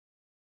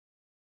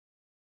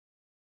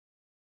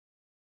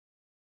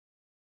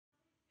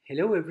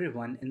Hello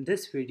everyone, in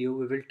this video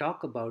we will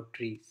talk about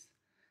trees.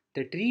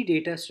 The tree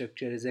data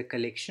structure is a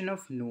collection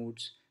of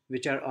nodes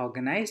which are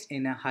organized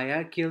in a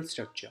hierarchical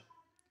structure.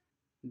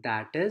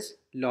 That is,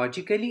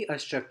 logically a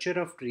structure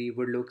of tree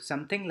would look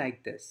something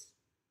like this.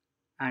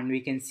 And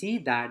we can see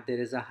that there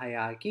is a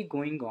hierarchy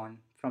going on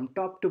from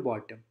top to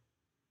bottom,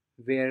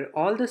 where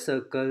all the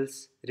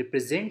circles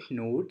represent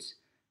nodes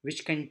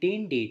which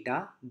contain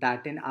data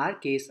that in our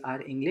case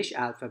are English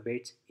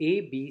alphabets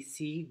A, B,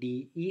 C,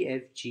 D, E,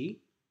 F, G,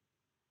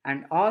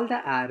 and all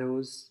the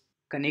arrows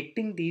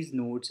connecting these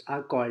nodes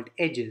are called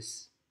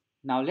edges.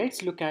 Now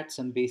let's look at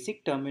some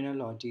basic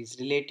terminologies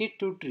related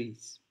to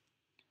trees.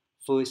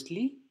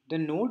 Firstly, the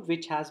node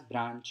which has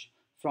branch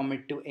from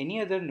it to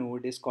any other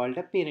node is called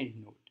a parent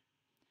node,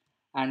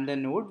 and the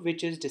node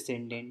which is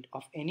descendant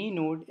of any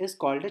node is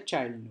called a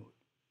child node.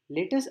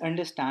 Let us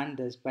understand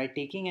this by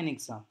taking an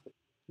example.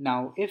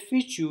 Now, if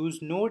we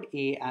choose node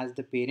A as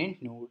the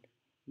parent node,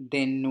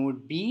 then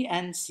node B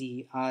and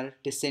C are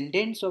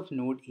descendants of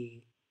node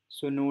A.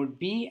 So node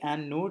B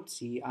and node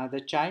C are the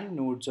child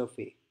nodes of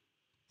A.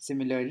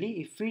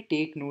 Similarly, if we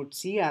take node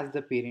C as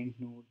the parent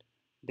node,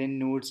 then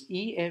nodes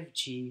E, F,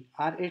 G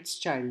are its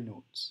child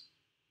nodes.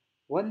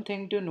 One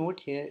thing to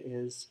note here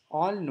is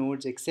all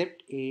nodes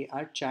except A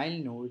are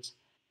child nodes,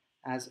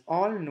 as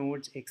all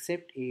nodes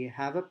except A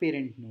have a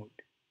parent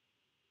node.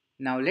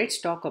 Now let's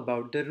talk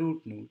about the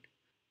root node.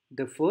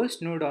 The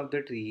first node of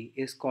the tree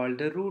is called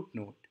the root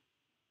node.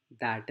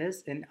 That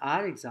is, in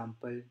our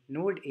example,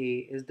 node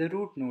A is the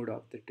root node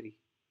of the tree.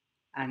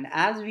 And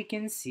as we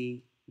can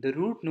see, the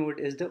root node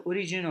is the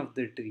origin of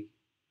the tree.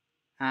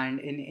 And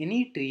in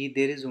any tree,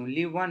 there is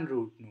only one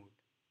root node.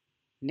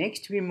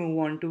 Next, we move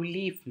on to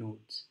leaf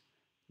nodes.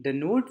 The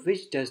node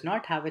which does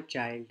not have a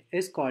child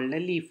is called a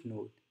leaf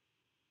node.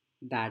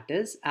 That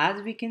is,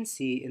 as we can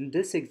see in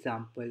this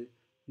example,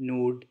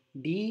 node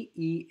D,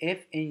 E,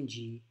 F, and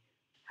G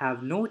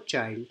have no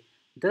child,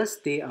 thus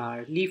they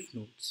are leaf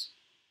nodes.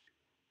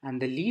 And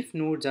the leaf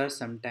nodes are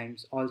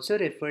sometimes also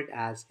referred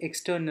as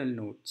external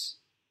nodes.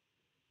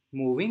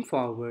 Moving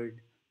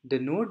forward, the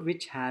node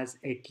which has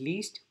at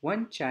least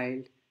one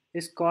child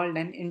is called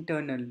an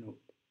internal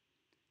node.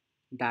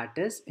 That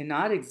is, in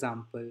our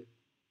example,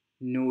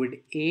 node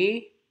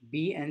A,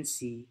 B, and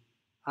C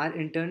are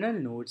internal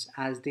nodes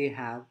as they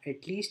have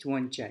at least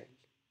one child.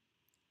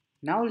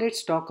 Now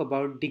let's talk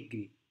about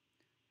degree.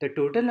 The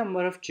total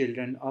number of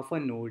children of a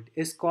node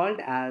is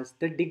called as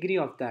the degree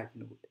of that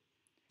node.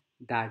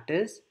 That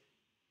is,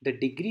 the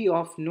degree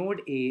of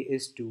node A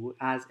is 2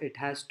 as it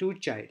has two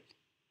child,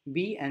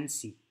 B and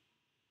C.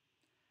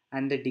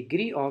 And the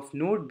degree of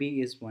node B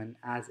is 1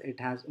 as it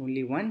has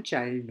only one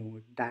child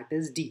node, that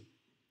is D.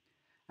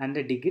 And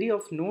the degree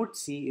of node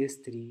C is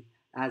 3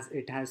 as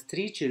it has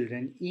three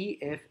children, E,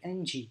 F,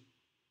 and G.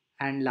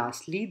 And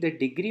lastly, the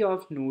degree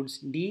of nodes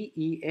D,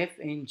 E, F,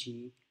 and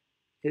G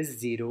is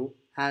 0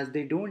 as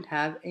they don't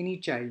have any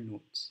child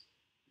nodes.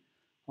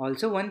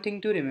 Also, one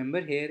thing to remember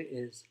here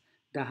is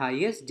the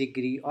highest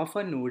degree of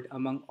a node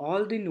among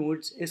all the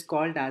nodes is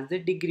called as the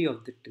degree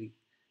of the tree.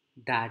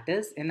 That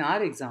is, in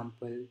our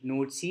example,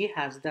 node C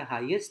has the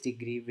highest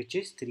degree, which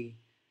is 3.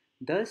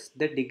 Thus,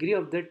 the degree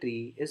of the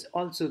tree is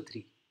also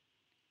 3.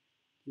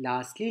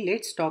 Lastly,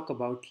 let's talk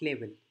about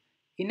level.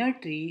 In a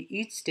tree,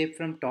 each step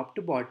from top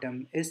to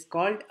bottom is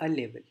called a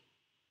level.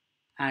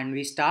 And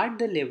we start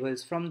the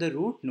levels from the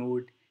root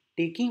node,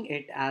 taking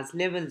it as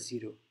level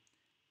 0.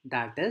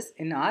 That is,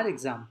 in our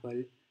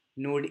example,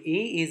 node A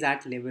is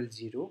at level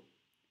 0.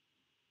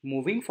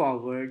 Moving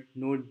forward,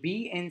 node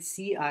B and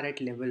C are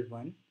at level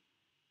 1,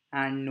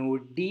 and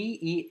node D,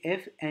 E,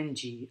 F, and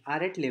G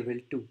are at level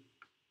 2.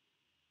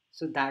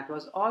 So that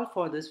was all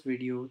for this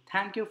video.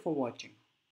 Thank you for watching.